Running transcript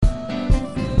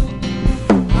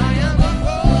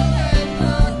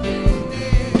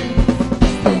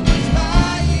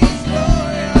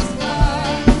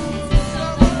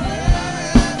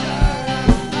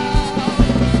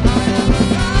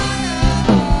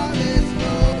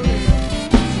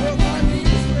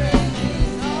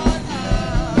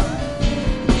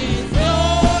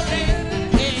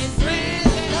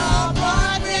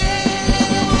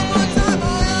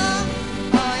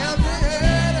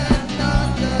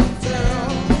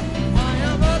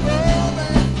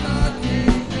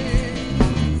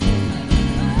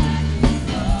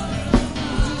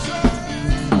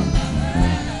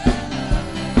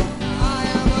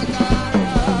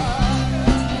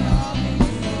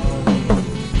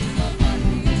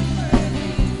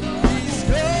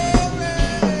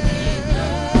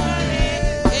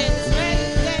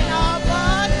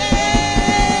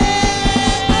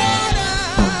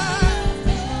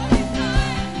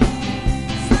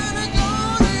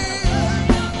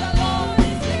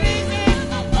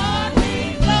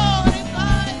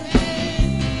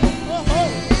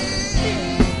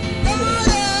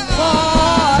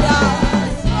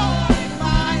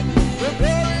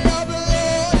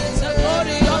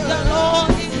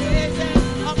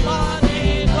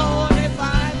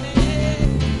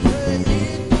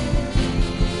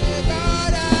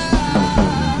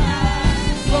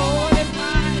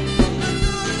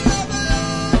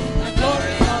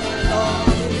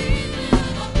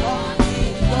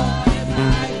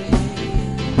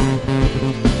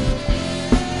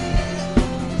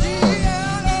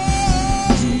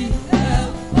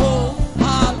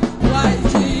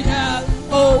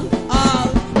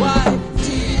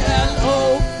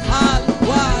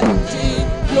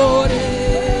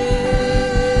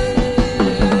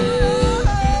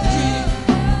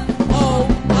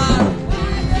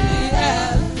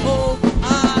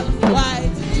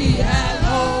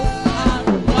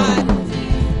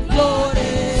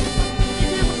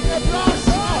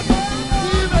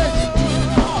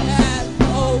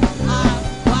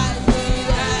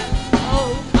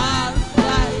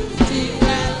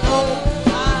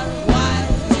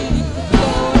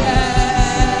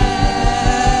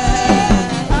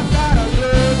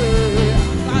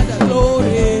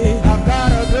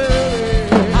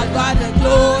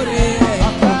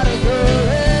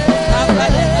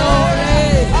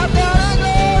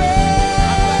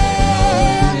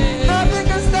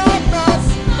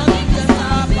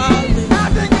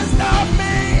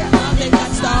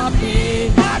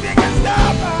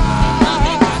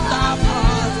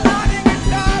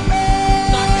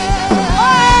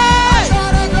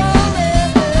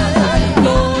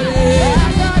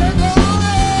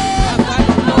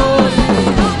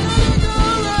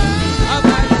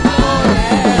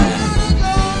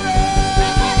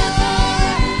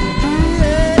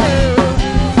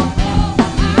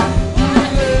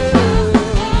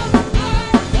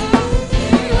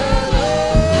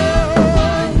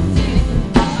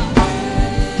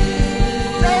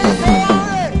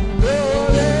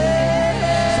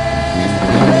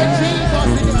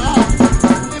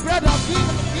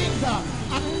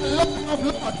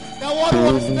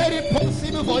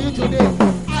you today.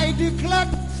 I declare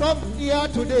some here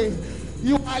today.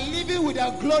 You are living with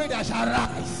a glory that shall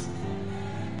rise.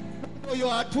 No, you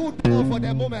are too dull for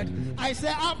the moment. I say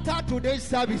after today's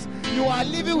service, you are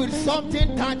living with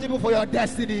something tangible for your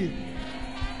destiny.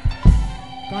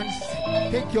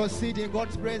 Can take your seat in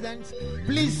God's presence.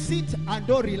 Please sit and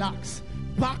don't relax.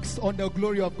 Backs on the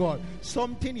glory of God.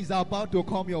 Something is about to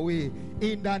come your way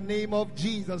in the name of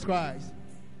Jesus Christ.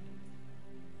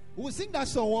 We'll sing that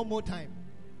song one more time.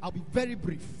 I'll be very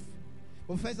brief.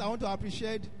 But first, I want to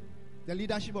appreciate the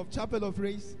leadership of Chapel of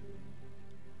Praise.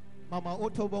 Mama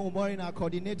Otobo Umorin, our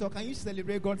coordinator. Can you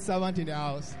celebrate God's servant in the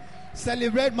house?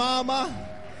 Celebrate Mama.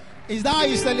 Is that how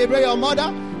you celebrate your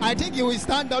mother? I think you will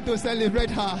stand up to celebrate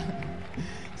her.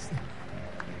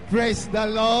 Praise the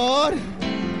Lord.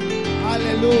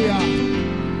 Hallelujah.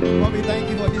 Mommy, thank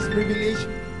you for this privilege.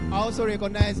 I also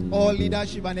recognize all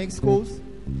leadership and excos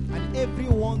and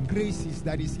everyone graces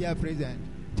that is here present.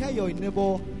 Tell your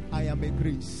neighbor, I am a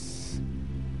grace.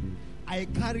 I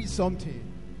carry something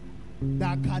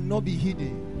that cannot be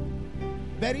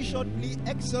hidden. Very shortly,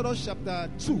 Exodus chapter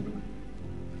 2.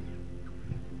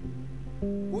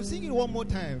 We'll sing it one more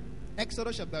time.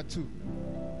 Exodus chapter 2.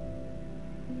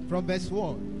 From verse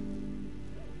 1.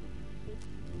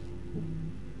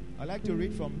 I'd like to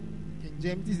read from King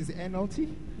James. This is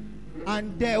NLT.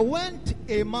 And there went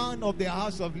a man of the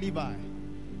house of Levi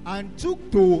and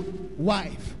took to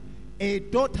wife a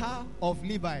daughter of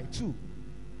Levi too.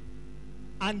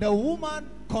 And the woman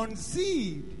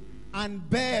conceived and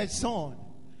bare a son.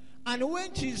 And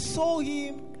when she saw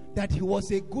him that he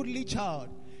was a goodly child,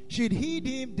 she hid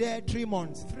him there 3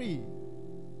 months.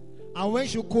 And when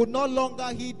she could no longer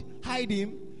hide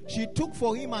him, she took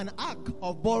for him an ark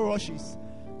of bulrushes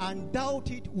and daubed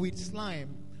it with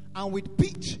slime and with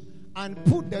pitch and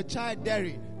put the child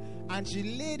therein. And she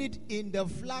laid it in the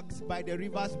flax by the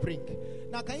river's brink.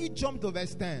 Now can you jump to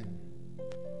verse 10?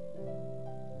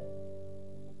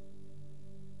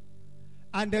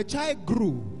 And the child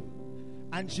grew,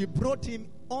 and she brought him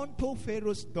unto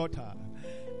Pharaoh's daughter,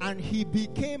 and he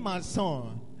became a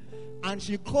son. And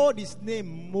she called his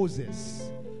name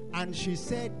Moses. And she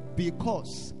said,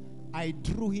 because I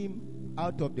drew him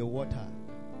out of the water.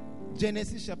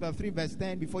 Genesis chapter 3 verse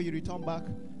 10. Before you return back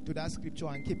to that scripture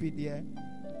and keep it there.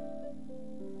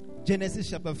 Genesis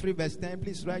chapter 3 verse 10.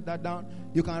 Please write that down.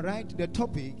 You can write the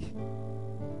topic.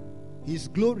 His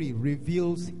glory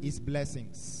reveals his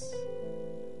blessings.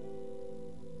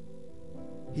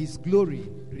 His glory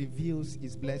reveals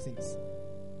his blessings.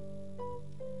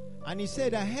 And he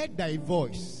said, I heard thy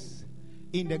voice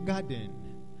in the garden,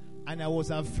 and I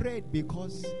was afraid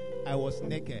because I was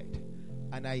naked,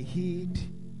 and I hid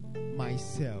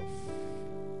myself.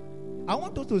 I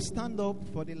want us to stand up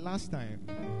for the last time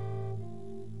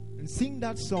and sing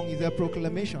that song. Is a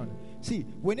proclamation. See,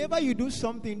 whenever you do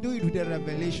something, do it with a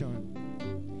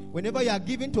revelation. Whenever you are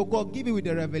giving to God, give it with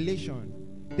a revelation.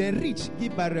 The rich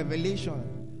give by revelation,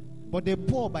 but the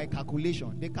poor by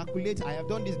calculation. They calculate, I have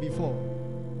done this before.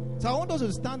 So I want us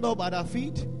to stand up at our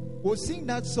feet. We'll sing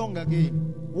that song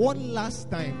again, one last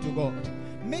time to God.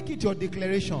 Make it your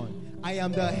declaration. I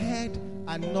am the head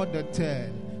and not the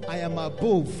tail. I am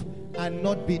above and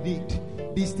not beneath.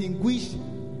 Distinguished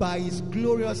by his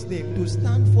glorious name, to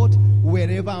stand forth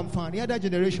wherever I'm found. The other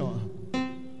generation.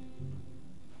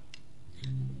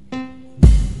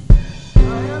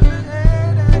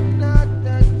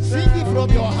 Sing it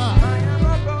from your heart.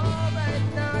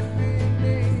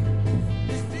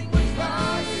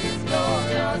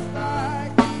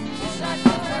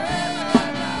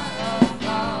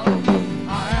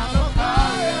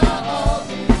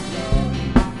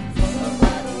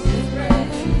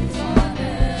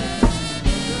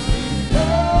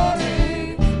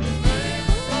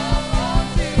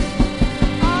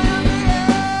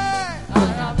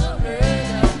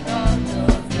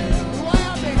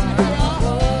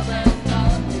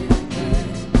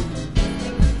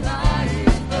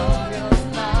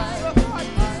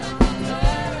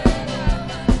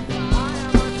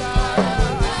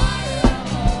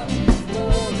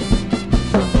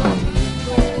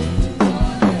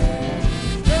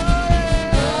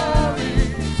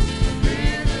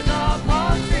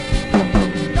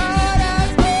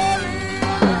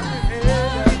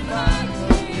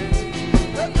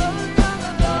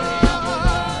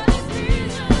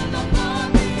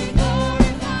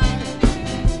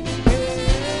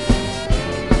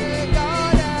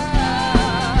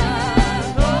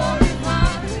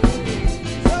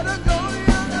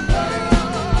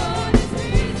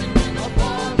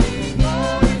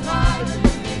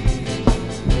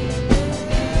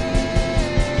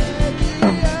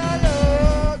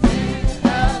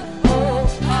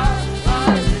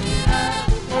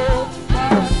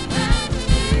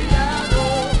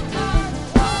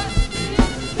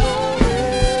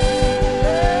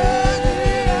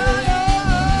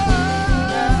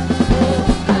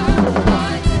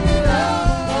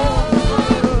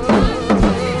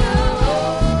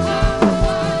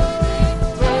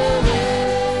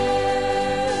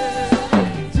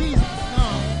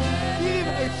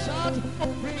 shout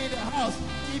offering in the house.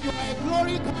 If you are a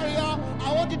glory carrier,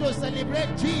 I want you to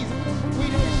celebrate Jesus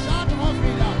with a shout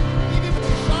offering. Give him a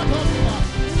shout offering.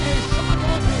 A shout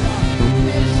offering.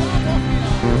 A shout offering.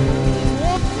 He's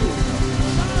walking.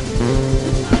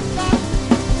 Shout.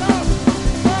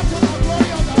 Shout to the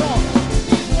glory of the Lord.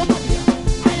 He's walking.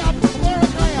 I am the glory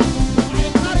carrier. I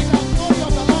carry the glory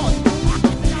of the Lord. I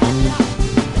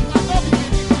cannot be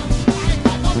with it. I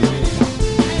cannot be with it.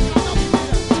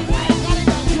 I carry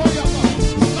the glory of God.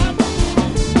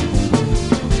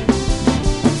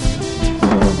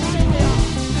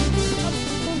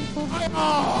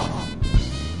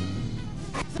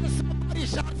 Somebody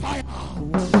shout fire.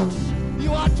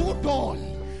 You are too dull.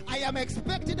 I am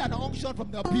expecting an unction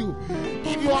from the pew.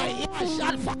 If you are here,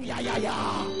 shout fire.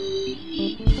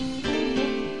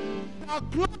 The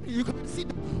glory, you can see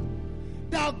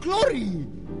the glory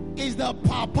is the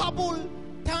palpable,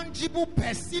 tangible,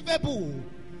 perceivable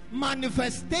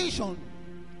manifestation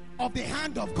of the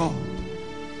hand of God.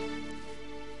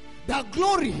 The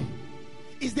glory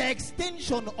is the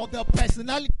extension of the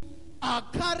personality, a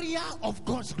carrier of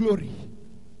God's glory.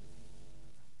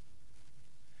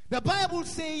 The Bible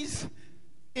says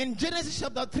in Genesis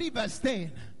chapter 3 verse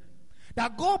 10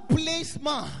 that God placed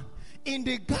man in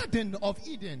the Garden of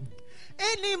Eden.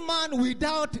 Any man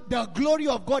without the glory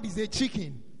of God is a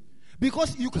chicken,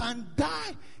 because you can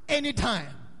die anytime.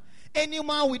 Any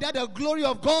man without the glory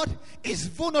of God is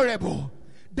vulnerable.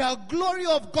 The glory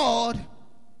of God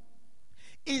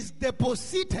is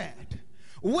deposited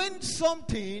when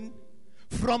something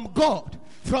from God,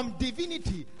 from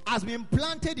divinity, has been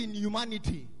planted in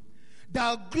humanity.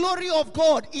 The glory of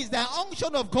God is the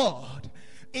unction of God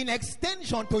in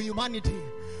extension to humanity.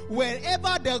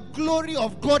 Wherever the glory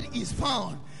of God is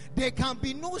found, there can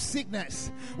be no sickness.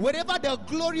 Wherever the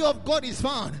glory of God is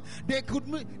found, there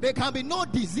can be no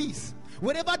disease.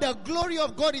 Wherever the glory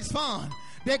of God is found,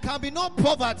 there can be no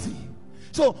poverty.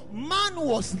 So man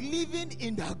was living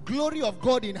in the glory of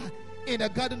God in the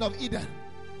Garden of Eden.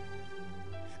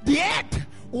 The earth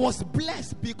was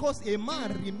blessed because a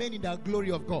man remained in the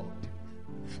glory of God.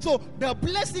 So the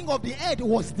blessing of the earth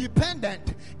was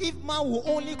dependent if man will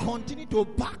only continue to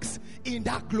bask in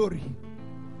that glory.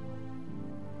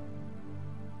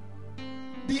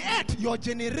 The earth, your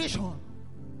generation,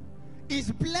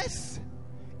 is blessed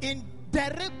in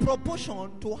direct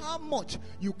proportion to how much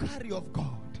you carry of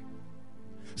God.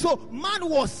 So man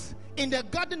was in the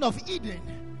Garden of Eden,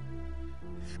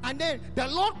 and then the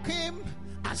Lord came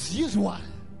as usual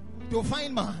to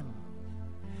find man.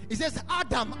 He says,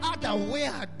 Adam, Adam,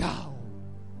 where art thou?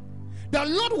 The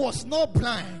Lord was not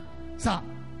blind, sir.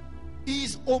 He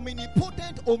is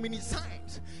omnipotent,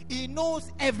 omniscient. He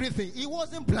knows everything. He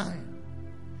wasn't blind.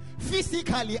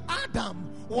 Physically,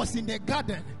 Adam was in the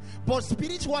garden, but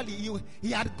spiritually,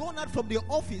 he had gone out from the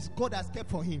office God has kept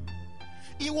for him.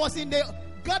 He was in the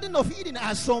Garden of Eden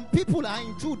as some people are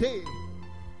in today.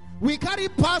 We carry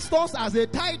pastors as a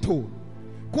title,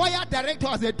 choir director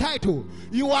as a title.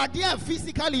 You are there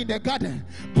physically in the garden,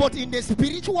 but in the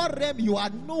spiritual realm, you are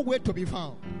nowhere to be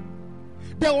found.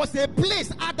 There was a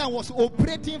place Adam was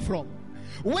operating from.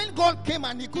 When God came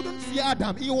and he couldn't see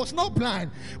Adam, he was not blind.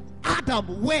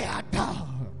 Adam, where art thou?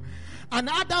 And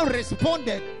Adam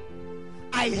responded,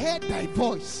 I heard thy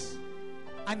voice,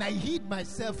 and I hid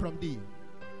myself from thee.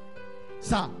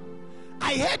 Sir,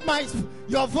 I heard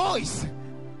your voice.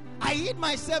 I hid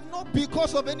myself not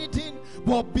because of anything,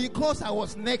 but because I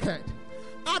was naked.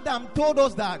 Adam told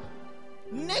us that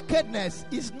nakedness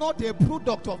is not a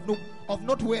product of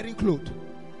not wearing clothes.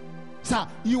 Sir,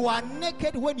 you are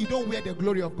naked when you don't wear the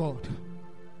glory of God.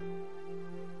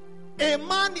 A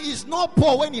man is not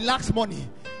poor when he lacks money.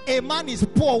 A man is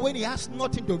poor when he has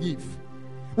nothing to give.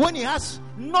 When he has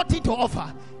nothing to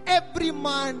offer. Every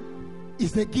man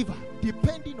is a giver,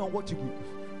 depending on what you give.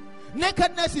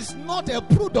 Nakedness is not a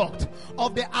product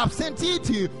of the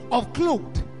absentee of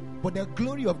clothes, but the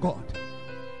glory of God.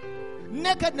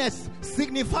 Nakedness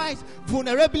signifies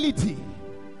vulnerability.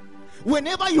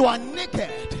 Whenever you are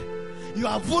naked, you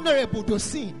are vulnerable to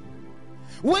sin.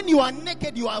 When you are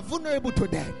naked, you are vulnerable to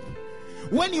death.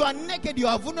 When you are naked, you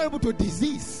are vulnerable to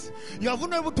disease. You are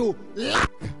vulnerable to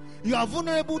lack. You are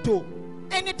vulnerable to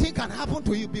anything can happen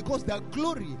to you because the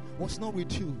glory was not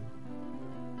with you.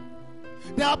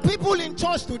 There are people in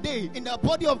church today, in the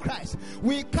body of Christ.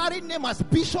 We carry name as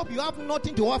bishop. You have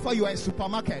nothing to offer. You are a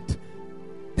supermarket.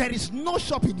 There is no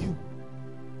shop in you.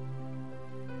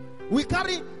 We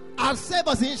carry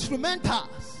ourselves as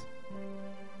instrumentals.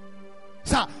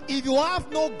 Sir, if you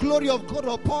have no glory of God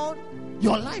upon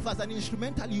your life as an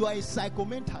instrumental, you are a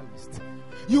psychomentalist.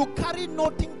 You carry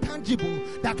nothing tangible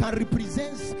that can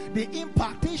represent the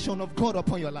impartation of God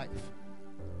upon your life.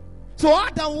 So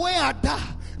Adam, where art thou?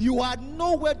 You are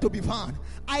nowhere to be found.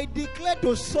 I declare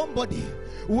to somebody,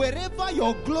 wherever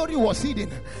your glory was hidden,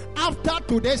 after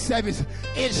today's service,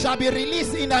 it shall be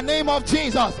released in the name of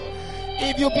Jesus.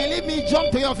 If you believe me,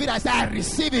 jump to your feet and say, I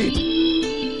receive it.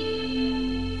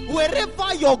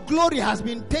 Wherever your glory has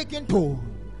been taken to,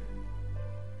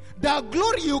 the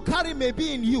glory you carry may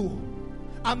be in you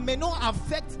and may not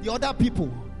affect the other people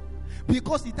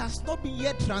because it has not been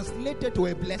yet translated to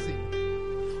a blessing.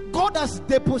 God has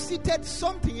deposited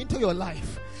something into your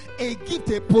life, a gift,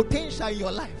 a potential in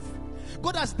your life.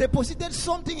 God has deposited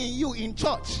something in you in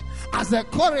church as a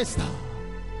chorister.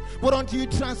 But until you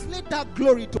translate that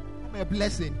glory to a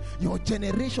blessing, your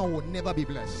generation will never be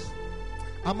blessed.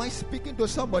 Am I speaking to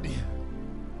somebody?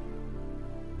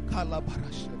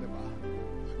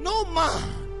 No man,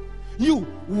 you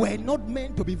were not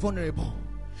meant to be vulnerable.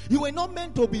 You were not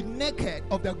meant to be naked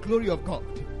of the glory of God.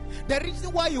 The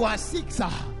reason why you are sick,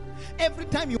 sir, every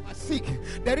time you are sick,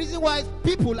 the reason why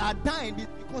people are dying is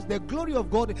because the glory of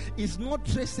God is not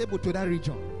traceable to that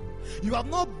region. You have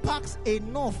not basked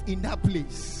enough in that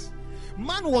place.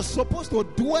 Man was supposed to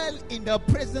dwell in the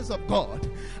presence of God.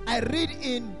 I read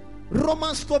in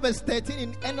Romans 12 verse 13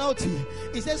 in NLT.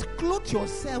 It says, clothe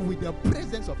yourself with the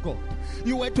presence of God.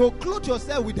 You were to clothe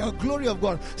yourself with the glory of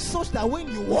God, such that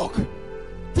when you walk,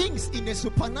 things in the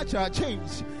supernatural change,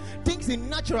 things in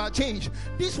natural change.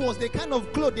 This was the kind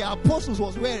of clothes the apostles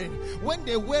was wearing. When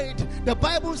they wear it, the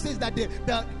Bible says that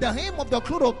the hem of the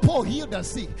cloth of Paul healed the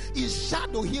sick, his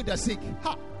shadow healed the sick.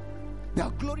 The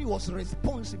glory was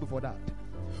responsible for that.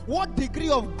 What degree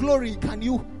of glory can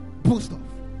you boast of?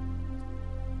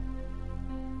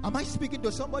 Am I speaking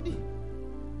to somebody?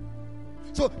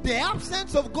 So the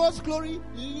absence of God's glory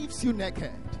leaves you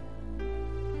naked.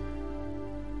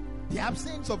 The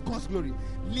absence of God's glory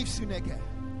leaves you naked.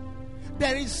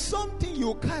 There is something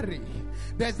you carry.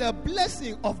 There's a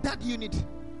blessing of that unit.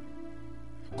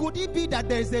 Could it be that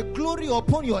there is a glory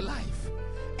upon your life?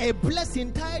 A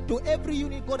blessing tied to every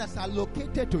unit God has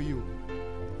allocated to you.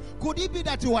 Could it be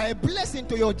that you are a blessing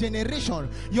to your generation,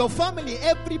 your family,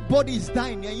 everybody is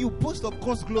dying and you boast of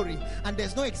God's glory and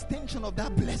there's no extension of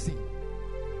that blessing?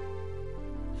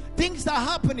 Things are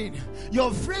happening.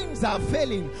 Your friends are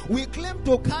failing. We claim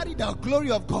to carry the glory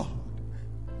of God,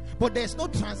 but there's no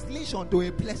translation to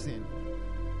a blessing.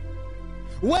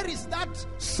 Where is that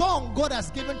song God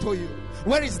has given to you?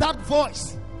 Where is that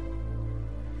voice?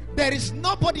 There is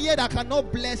nobody here that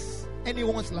cannot bless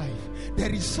anyone's life.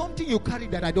 There is something you carry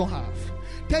that I don't have.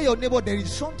 Tell your neighbor, there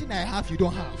is something I have you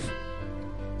don't have.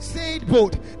 Say it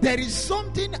bold. There is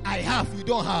something I have you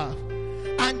don't have.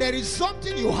 And there is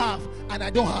something you have and I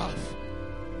don't have.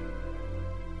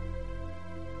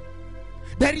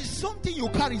 There is something you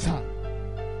carry, sir.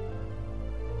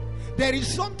 There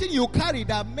is something you carry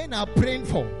that men are praying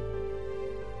for.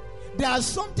 There are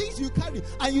some things you carry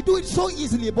and you do it so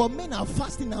easily, but men are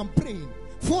fasting and praying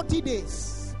 40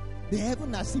 days. The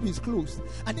heaven as if is closed.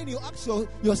 And then you ask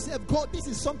yourself, God, this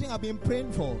is something I've been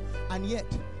praying for. And yet,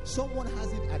 someone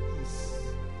has it at ease.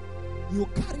 You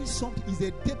carry something, is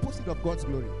a deposit of God's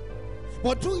glory.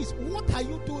 But truth is, what are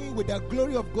you doing with the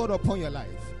glory of God upon your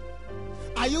life?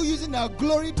 Are you using the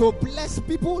glory to bless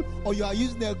people, or you are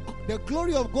using the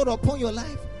glory of God upon your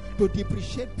life to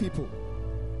depreciate people?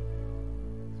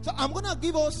 So I'm going to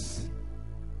give us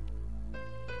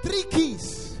 3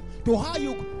 keys to how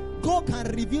God can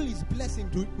reveal his blessing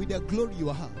with the glory you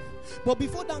have. But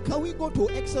before that, can we go to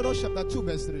Exodus chapter 2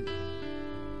 verse 3?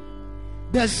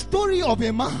 The story of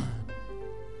a man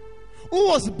who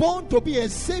was born to be a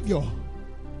savior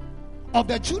of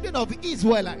the children of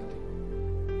Israel.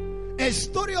 A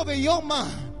story of a young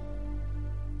man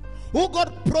who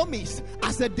God promised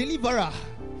as a deliverer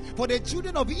for the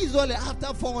children of Israel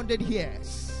after 400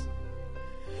 years.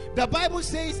 The Bible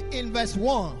says in verse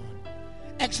 1,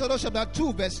 Exodus chapter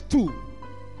 2 verse 2,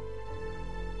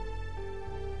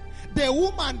 the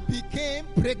woman became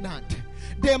pregnant.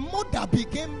 The mother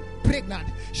became pregnant.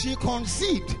 She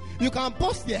conceived. You can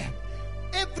pause there.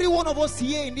 Every one of us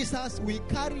here in this house, we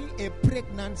carry a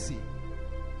pregnancy.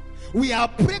 We are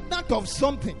pregnant of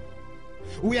something.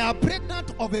 We are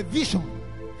pregnant of a vision.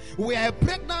 We are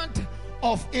pregnant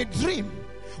of a dream.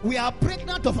 We are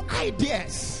pregnant of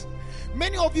ideas.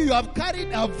 Many of you have carried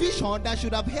a vision that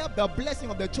should have helped the blessing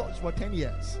of the church for 10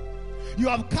 years. You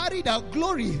have carried a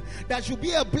glory that should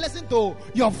be a blessing to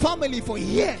your family for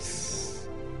years.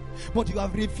 But you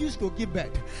have refused to give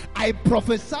birth. I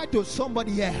prophesy to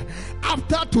somebody here,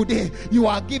 after today, you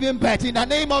are giving birth in the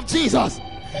name of Jesus.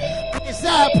 I He said,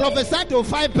 I prophesy to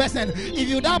 5 persons. If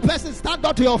you that person stand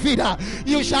up to your feet,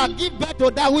 you shall give birth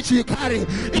to that which you carry.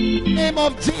 In the name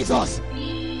of Jesus.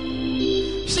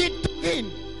 She took in,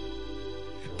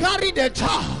 carried a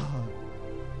child,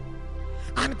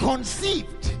 and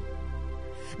conceived.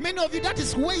 Many of you, that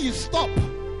is where you stop.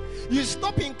 You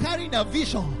stop in carrying a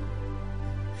vision.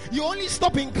 You only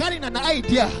stop in carrying an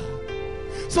idea.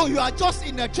 So you are just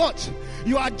in the church.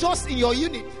 You are just in your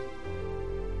unit.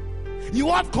 You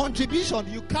have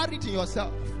contribution. You carry it in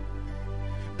yourself.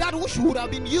 That which would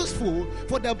have been useful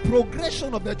for the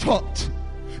progression of the church.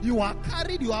 You are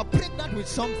carried. You are pregnant with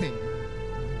something.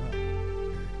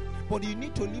 But you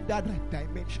need to leave that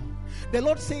dimension. The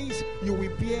Lord says you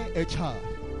will bear a child.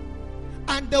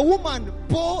 And the woman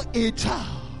bore a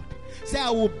child. Say, I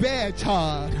will bear a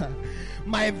child.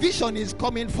 My vision is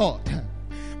coming forth.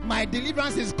 My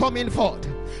deliverance is coming forth.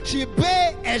 She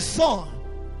bare a son.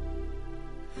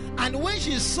 And when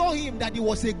she saw him that he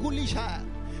was a goodly child,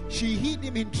 she hid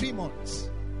him in 3 months.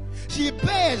 She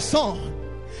bare a son.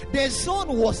 The son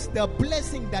was the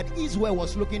blessing that Israel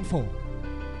was looking for.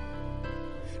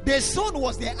 The son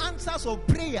was the answers of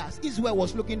prayers Israel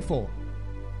was looking for.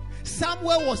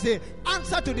 Samuel was the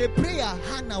answer to the prayer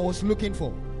Hannah was looking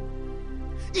for.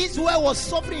 Israel was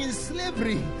suffering in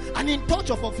slavery and in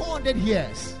torture for 400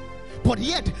 years. But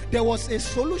yet, there was a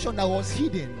solution that was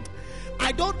hidden.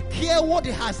 I don't care what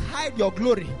has hid your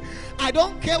glory. I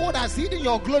don't care what has hidden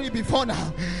your glory before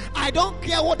now. I don't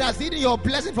care what has hidden your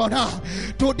blessing for now.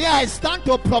 Today I stand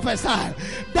to prophesy.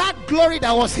 That glory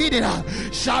that was hidden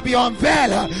shall be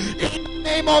unveiled in the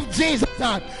name of Jesus.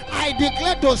 I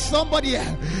declare to somebody,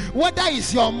 whether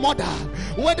it's your mother,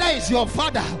 whether it's your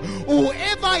father,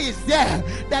 whoever is there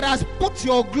that has put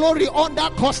your glory under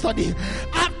custody,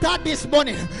 after this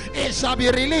morning it shall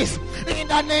be released in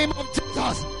the name of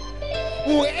Jesus.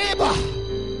 Whoever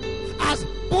has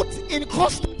put in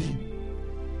custody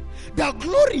the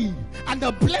glory and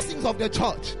the blessings of the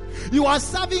church, you are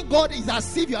serving God is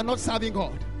as if you are not serving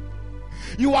God.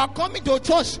 You are coming to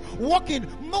church working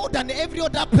more than every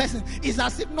other person, is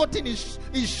as if nothing is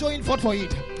showing forth for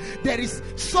it. There is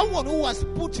someone who has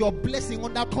put your blessing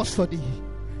under custody.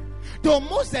 To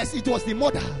Moses, it was the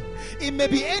mother. It may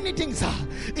be anything, sir.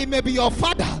 It may be your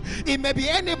father. It may be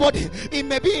anybody. It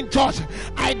may be in church.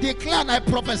 I declare and I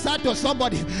prophesy to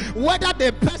somebody, whether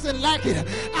the person like it,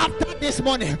 after this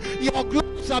morning, your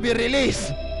glory shall be released.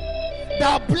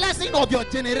 The blessing of your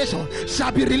generation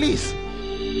shall be released.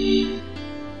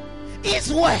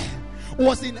 Israel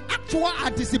was in actual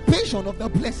anticipation of the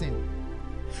blessing,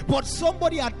 but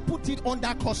somebody had put it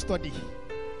under custody.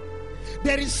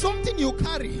 There is something you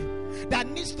carry that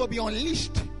needs to be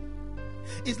unleashed.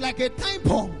 It's like a time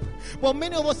bomb, but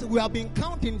many of us, we have been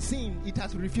counting sin, it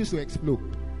has refused to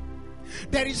explode.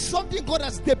 There is something God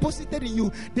has deposited in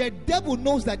you. The devil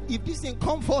knows that if this thing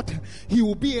comes forth, he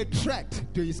will be a threat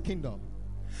to his kingdom.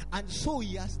 And so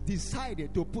he has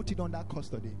decided to put it under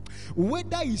custody.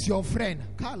 Whether it's your friend,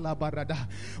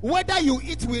 whether you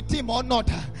eat with him or not,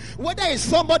 whether it's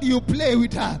somebody you play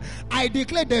with, I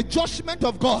declare the judgment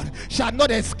of God shall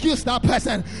not excuse that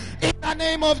person in the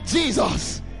name of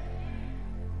Jesus.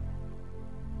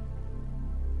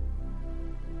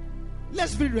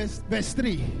 Let's read verse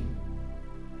 3.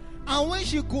 And when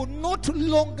she could not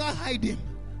longer hide him,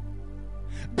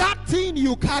 that thing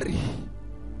you carry,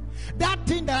 that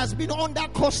thing that has been under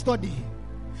custody,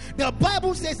 the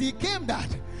Bible says he came that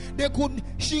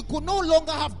she could no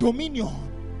longer have dominion.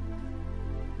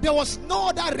 There was no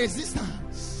other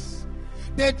resistance.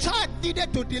 The child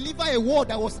needed to deliver a word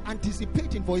that was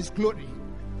anticipating for his glory.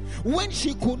 When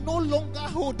she could no longer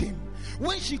hold him,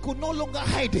 when she could no longer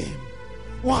hide him,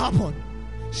 what happened?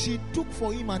 She took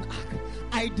for him an ark.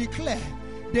 I declare,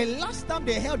 the last time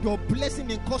they held your blessing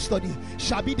in custody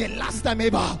shall be the last time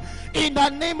ever. In the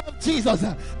name of Jesus,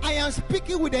 I am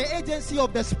speaking with the agency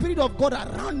of the Spirit of God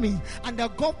around me and the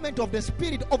government of the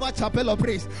Spirit over Chapel of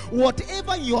Praise.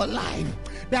 Whatever in your life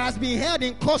that has been held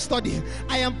in custody,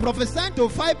 I am prophesying to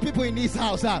 5 people in this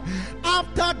house.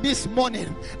 After this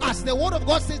morning, as the word of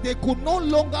God says, they could no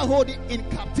longer hold it in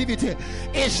captivity.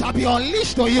 It shall be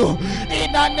unleashed to you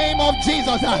in the name of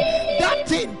Jesus. That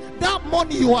thing, that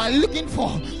money you are looking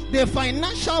for, the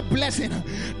financial blessing,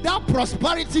 that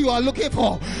prosperity you are looking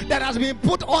for that has been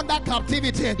put under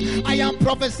captivity, I am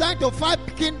prophesying to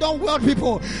 5 kingdom world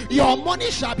people, your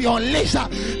money shall be unleashed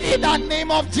in the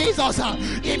name of Jesus.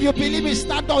 If you believe it,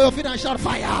 stand on your feet and shout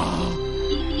fire.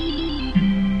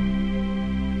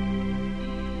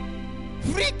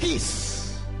 Free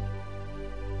keys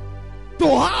to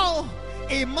how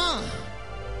a man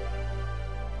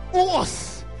who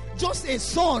was just a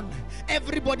son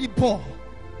everybody bore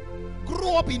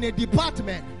grew up in a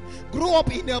department, grew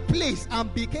up in a place,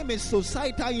 and became a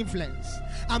societal influence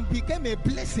and became a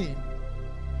blessing.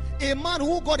 A man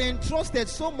who God entrusted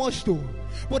so much to.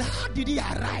 But how did he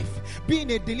arrive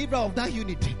being a deliverer of that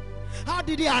unity? How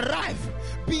did he arrive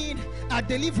being a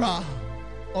deliverer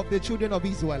of the children of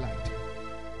Israelite?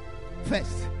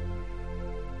 First,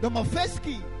 the first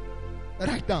key,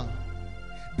 write down,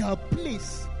 the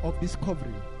place of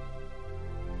discovery.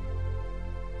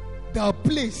 The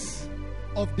place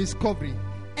of discovery.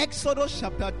 Exodus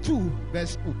chapter 2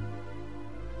 verse 2.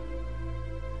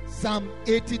 Psalm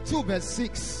 82 verse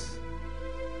 6.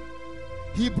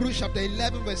 Hebrews chapter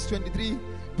 11 verse 23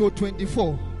 to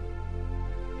 24.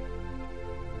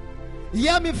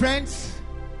 Hear me, friends.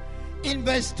 In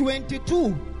verse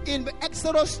 22, in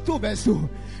Exodus 2 verse 2,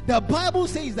 the Bible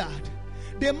says that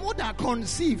the mother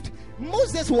conceived.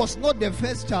 Moses was not the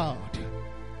first child.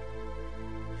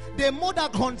 The mother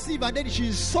conceived, and then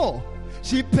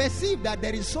she perceived that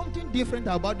there is something different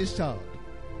about this child.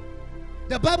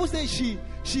 The Bible says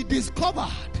she discovered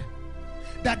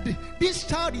that this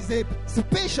child is a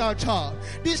special child.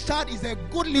 This child is a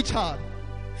goodly child.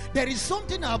 There is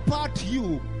something about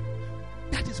you.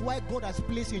 That is why God has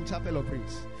placed you in Chapel of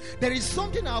Praise. There is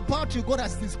something about you God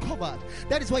has discovered.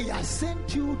 That is why He has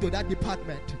sent you to that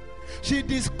department. She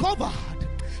discovered.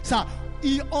 So,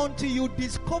 until you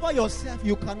discover yourself,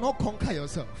 you cannot conquer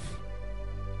yourself.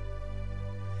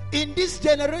 In this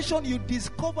generation, you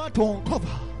discover to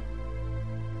uncover.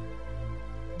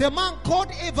 The man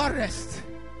called Everest,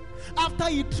 after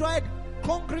he tried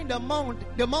conquering the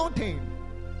mountain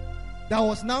that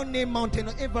was now named Mountain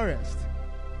Everest,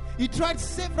 he tried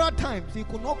several times. He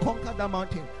could not conquer that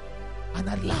mountain, and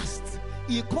at last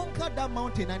he conquered that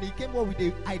mountain, and he came up with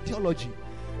the ideology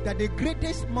that the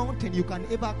greatest mountain you can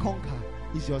ever conquer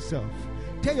is yourself.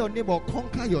 Tell your neighbor,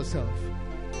 conquer yourself.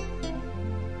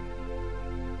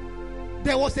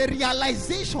 There was a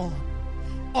realization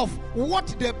of what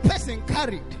the person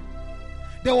carried.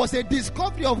 There was a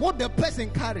discovery of what the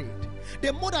person carried.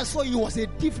 The mother saw he was a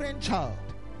different child,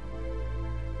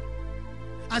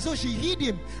 and so she hid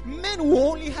him. Men will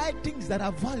only hide things that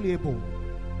are valuable.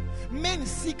 Men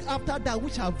seek after that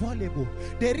which are valuable.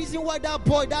 The reason why that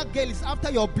boy, that girl is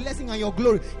after your blessing and your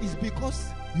glory is because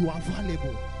you are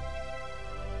valuable.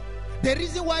 The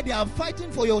reason why they are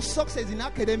fighting for your success in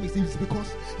academics is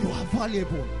because you are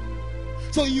valuable.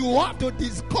 So you have to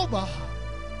discover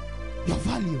your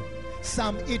value.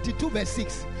 Psalm 82 verse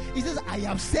 6. It says, I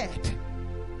have said,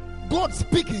 God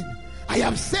speaking, I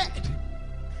have said,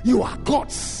 you are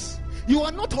gods. You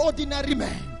are not ordinary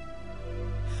men.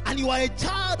 And you are a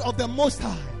child of the Most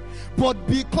High. But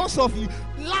because of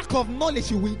lack of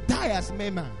knowledge, you will die as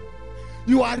men.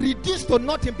 You are reduced to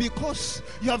nothing because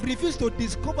you have refused to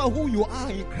discover who you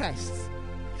are in Christ.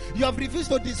 You have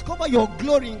refused to discover your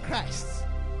glory in Christ.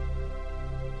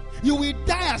 You will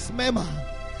die as men.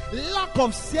 Lack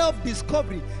of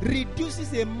self-discovery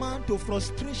reduces a man to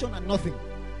frustration and nothing.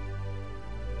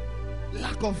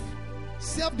 Lack of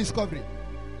self-discovery.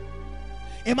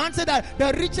 A man said that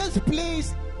the richest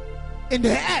place in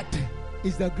the earth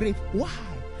is the grave. Why?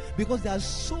 Because there are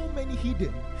so many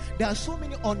hidden, there are so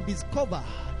many undiscovered,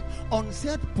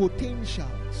 unsaid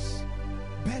potentials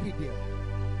buried there.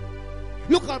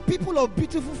 Look at people of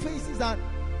beautiful faces and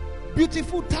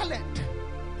beautiful talent.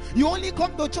 You only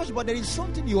come to church, but there is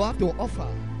something you have to offer.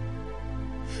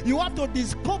 You have to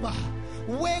discover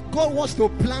where God wants to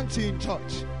plant you in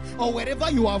church or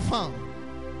wherever you are found.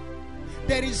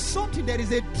 There is something, there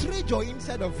is a treasure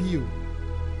inside of you.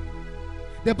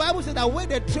 The Bible says that where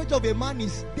the treasure of a man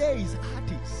is, there his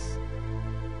heart is.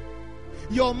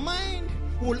 Your mind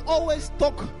will always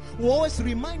talk, will always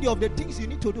remind you of the things you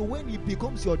need to do when it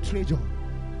becomes your treasure.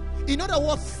 In other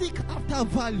words, seek after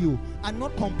value and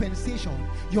not compensation.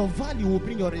 Your value will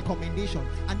bring your recommendation,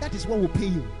 and that is what will pay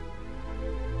you.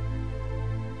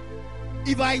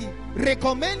 If I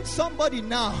recommend somebody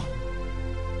now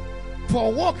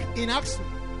for work in Axel,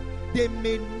 they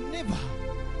may never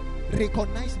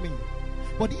recognize me.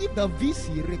 But if the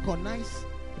VC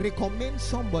recommends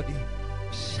somebody,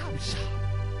 sharp,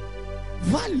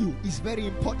 value is very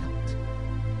important.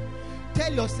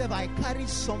 Tell yourself, I carry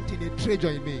something, a treasure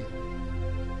in me.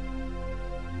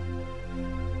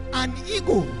 An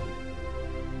eagle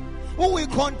who will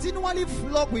continually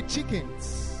flock with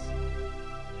chickens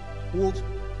will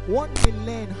one day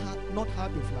learn not how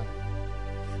to fly.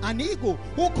 An eagle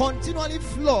who continually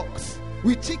flocks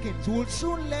with chickens will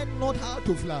soon learn not how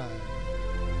to fly.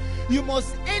 You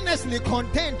must earnestly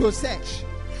contend to search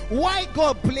why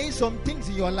God placed some things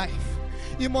in your life.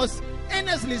 You must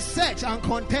earnestly search and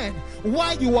contend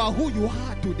why you are who you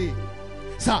are today.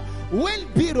 Sir, when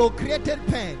Biro created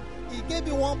pen, he gave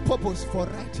me one purpose for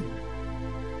writing.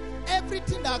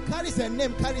 Everything that carries a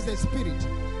name carries a spirit.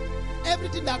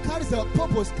 Everything that carries a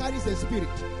purpose carries a spirit.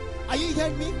 Are you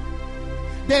hearing me?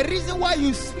 The reason why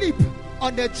you sleep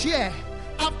on the chair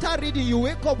after reading, you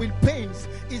wake up with pains,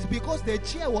 is because the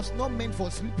chair was not meant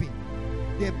for sleeping.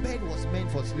 The bed was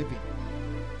meant for sleeping.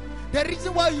 The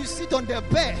reason why you sit on the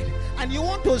bed and you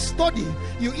want to study,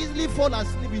 you easily fall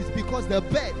asleep, is because the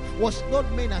bed was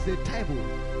not meant as a table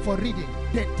for reading.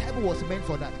 The table was meant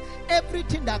for that.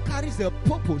 Everything that carries a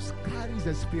purpose carries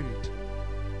a spirit.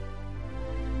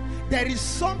 There is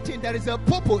something, there is a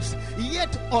purpose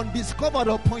yet undiscovered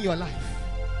upon your life.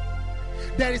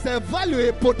 There is a value,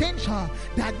 a potential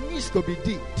that needs to be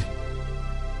dipped.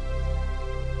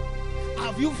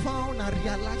 Have you found and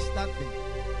realized that thing?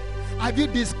 Have you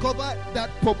discovered that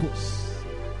purpose?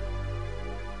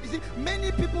 You see,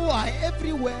 many people are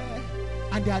everywhere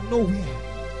and they are nowhere.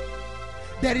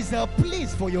 There is a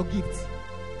place for your gifts.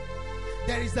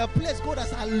 There is a place God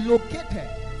has allocated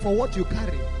for what you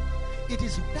carry. That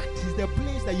is the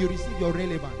place that you receive your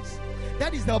relevance.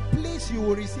 That is the place you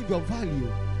will receive your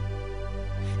value.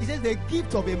 He says the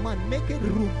gift of a man maketh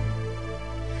room.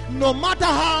 No matter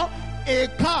how a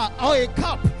car or a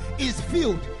cup is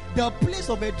filled, the place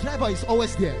of a driver is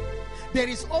always there. There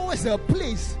is always a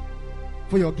place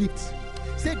for your gift.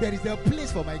 Say, there is a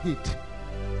place for my gift.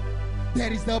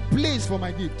 There is a place for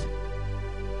my gift.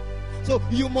 So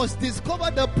you must discover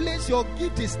the place your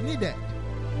gift is needed.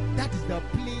 That is the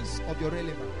place of your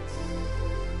relevance.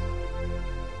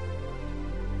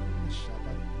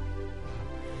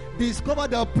 Discover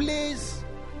the place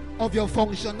of your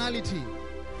functionality.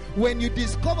 When you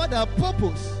discover the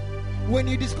purpose, when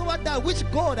you discover that which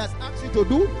God has asked you to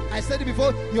do, I said it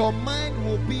before, your mind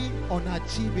will be on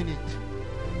achieving it.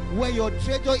 Where your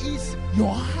treasure is,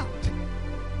 your heart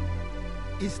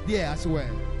is there as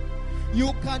well.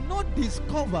 You cannot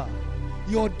discover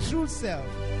your true self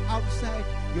outside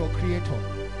your Creator.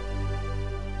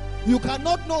 You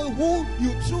cannot know who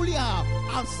you truly are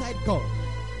outside God.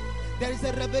 There is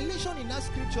a revelation in that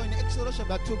scripture in Exodus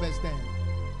chapter 2 verse 10.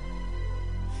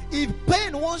 If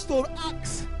Pain wants to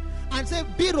ask and say,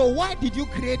 Biro, why did you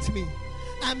create me?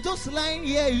 I'm just lying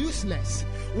here useless.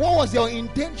 What was your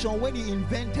intention when you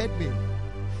invented me?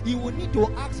 You will need to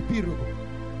ask Biro.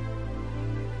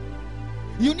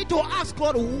 You need to ask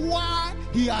God why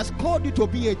He has called you to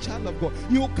be a child of God.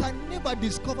 You can never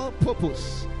discover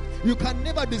purpose. You can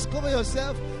never discover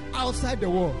yourself outside the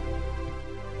world.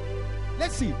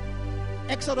 Let's see.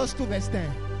 Exodus 2 verse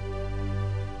 10.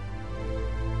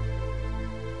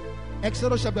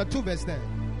 Exodus chapter 2 verse 10.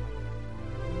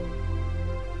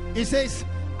 It says,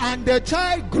 and the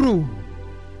child grew,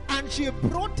 and she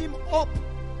brought him up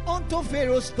unto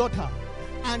Pharaoh's daughter,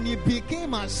 and he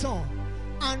became her son.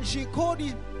 And she called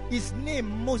his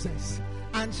name Moses.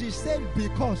 And she said,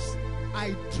 because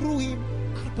I drew him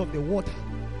out of the water.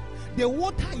 The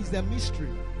water is the mystery.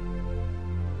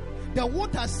 The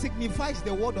water signifies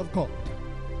the word of God.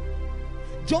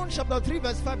 John chapter 3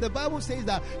 verse 5, the Bible says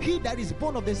that he that is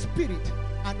born of the Spirit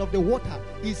and of the water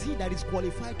is he that is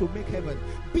qualified to make heaven.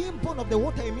 Being born of the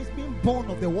water, it means being born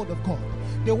of the word of God.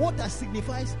 The water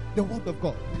signifies the word of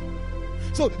God.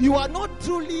 So you are not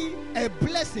truly a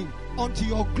blessing until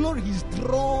your glory is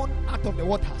drawn out of the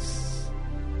waters.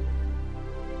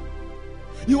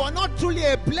 You are not truly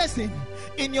a blessing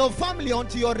in your family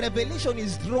until your revelation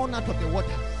is drawn out of the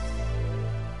waters.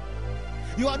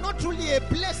 You are not truly a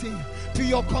blessing till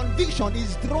your conviction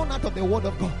is drawn out of the word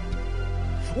of God.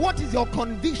 What is your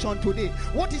conviction today?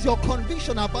 What is your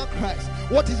conviction about Christ?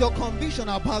 What is your conviction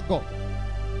about God?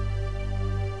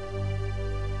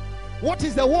 What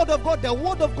is the word of God? The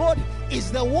word of God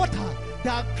is the water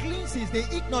that cleanses the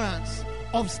ignorance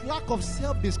of lack of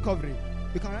self-discovery.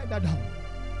 You can write that down.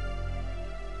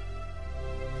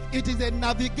 It is a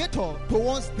navigator to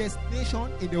one's destination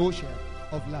in the ocean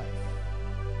of life.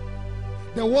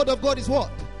 The word of God is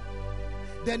what?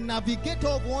 The navigator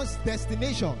of one's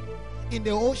destination in the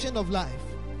ocean of life.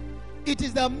 It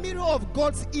is the mirror of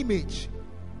God's image.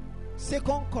 2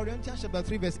 Corinthians chapter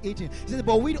 3 verse 18. It says,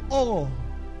 but with all,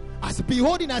 as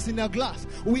beholding us in a glass,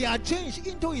 we are changed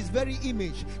into his very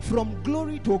image from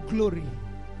glory to glory.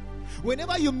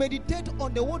 Whenever you meditate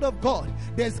on the word of God,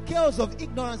 the scales of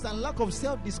ignorance and lack of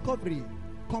self-discovery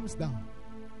comes down.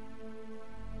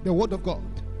 The word of God.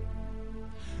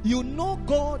 You know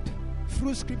God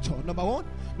through scripture, number one.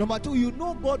 Number two, you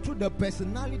know God through the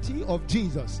personality of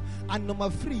Jesus. And number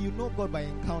three, you know God by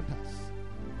encounters.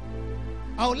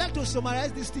 I would like to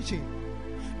summarize this teaching.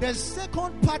 The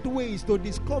second pathways to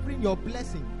discovering your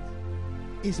blessing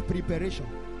is preparation.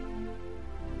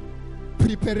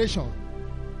 preparation.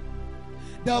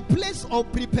 The place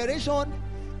of preparation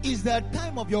is the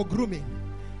time of your grooming.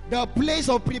 The place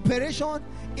of preparation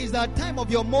is the time of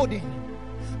your molding.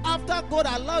 After God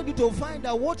allowed you to find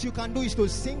out what you can do is to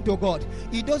sing to God,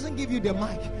 He doesn't give you the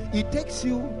mic. He takes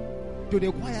you to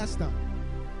the choir stand.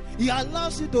 He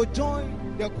allows you to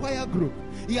join the choir group.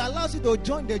 He allows you to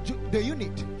join the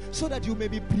unit so that you may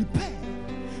be prepared,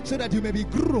 so that you may be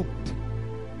groomed.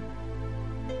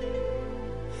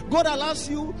 God allows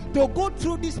you to go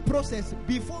through this process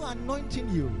before anointing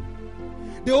you.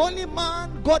 The only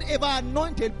man God ever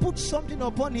anointed, put something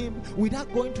upon him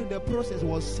without going through the process,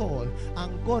 was Saul.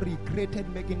 And God regretted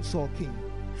making Saul king.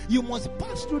 You must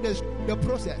pass through the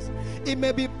process. It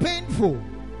may be painful.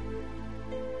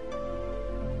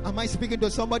 Am I speaking to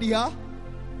somebody here?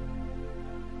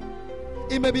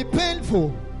 It may be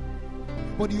painful,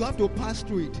 but you have to pass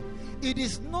through it. It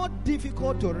is not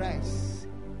difficult to rest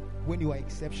when you are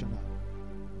exceptional.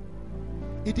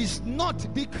 It is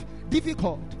not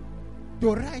difficult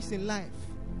to rise in life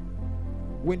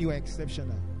when you are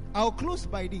exceptional. I'll close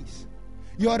by this.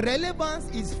 Your relevance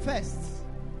is first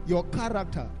your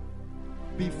character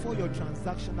before your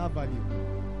transactional value.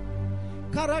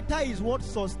 Character is what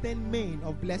sustains men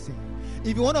of blessing.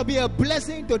 If you want to be a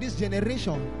blessing to this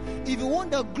generation, if you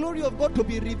want the glory of God to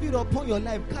be revealed upon your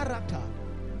life, character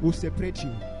will separate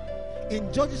you.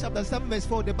 In Judges chapter 7 verse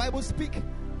 4, the Bible speaks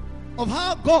of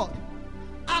how God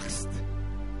asked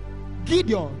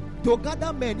Gideon to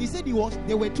gather men. He said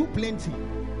they were too plenty.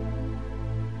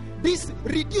 This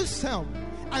reduced some.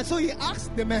 And so he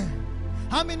asked the men,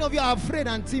 how many of you are afraid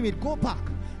and timid? Go back.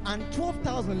 And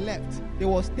 12,000 left. There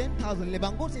was 10,000 left.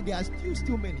 And God said there are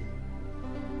still many.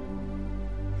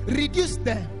 Reduce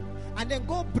them. And then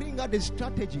go bring out the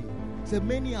strategy. Say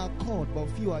many are called but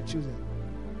few are chosen.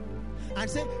 And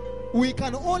say we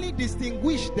can only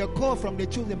distinguish the called from the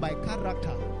chosen by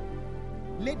character.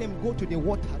 Let them go to the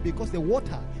water, because the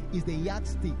water is the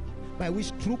yardstick by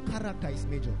which true character is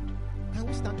measured. Can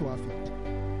we stand to our feet?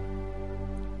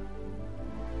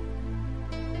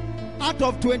 Out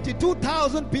of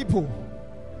 22,000 people,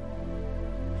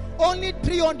 only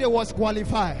 300 was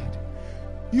qualified.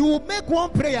 You will make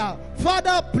one prayer: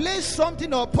 Father, place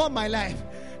something upon my life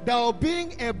that will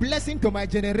bring a blessing to my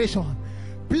generation.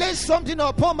 Place something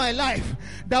upon my life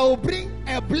that will bring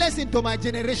a blessing to my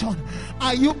generation.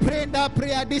 Are you praying that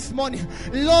prayer this morning?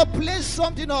 Lord, place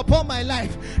something upon my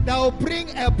life that will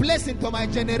bring a blessing to my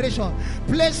generation.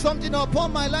 Place something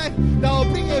upon my life that will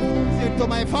bring a blessing to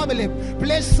my family.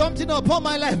 Place something upon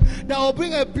my life that will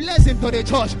bring a blessing to the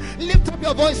church. Lift up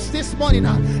your voice this morning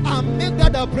and make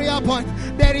that a prayer point.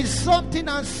 There is something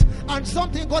and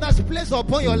something God has placed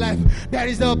upon your life. There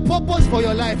is a purpose for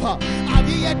your life. Have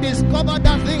you yet discovered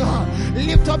that thing?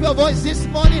 Lift up your voice this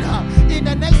morning in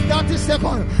the next 30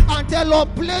 seconds and tell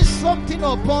Lord, place something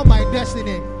upon my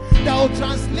destiny that will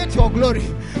translate your glory.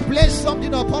 Place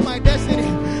something upon my destiny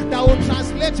that will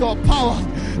translate your power.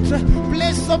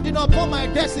 Place something upon my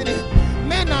destiny.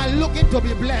 Men are looking to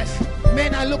be blessed.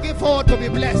 Men are looking forward to be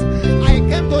blessed. I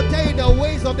came to tell you the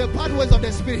ways of the pathways of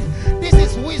the Spirit. This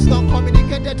is wisdom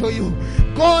communicated to you.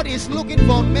 God is looking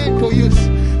for men to use.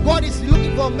 God is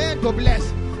looking for men to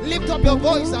bless. Lift up your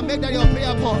voice and make that your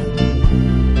prayer point.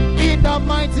 In the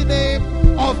mighty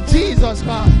name of Jesus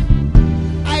Christ,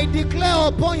 I declare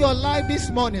upon your life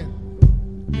this morning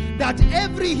that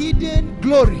every hidden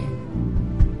glory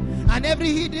and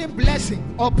every hidden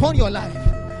blessing upon your life,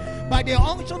 by the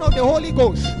unction of the Holy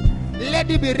Ghost, let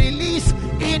it be released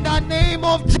in the name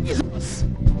of Jesus.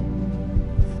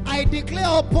 I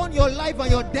declare upon your life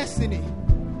and your destiny,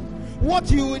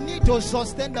 what you will need to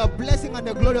sustain the blessing and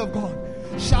the glory of God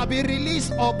shall be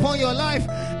released upon your life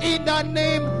in the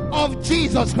name of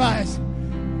Jesus Christ.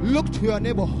 Look to your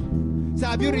neighbor. Say,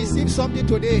 have you received something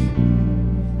today?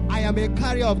 I am a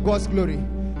carrier of God's glory.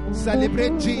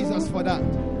 Celebrate Jesus for that.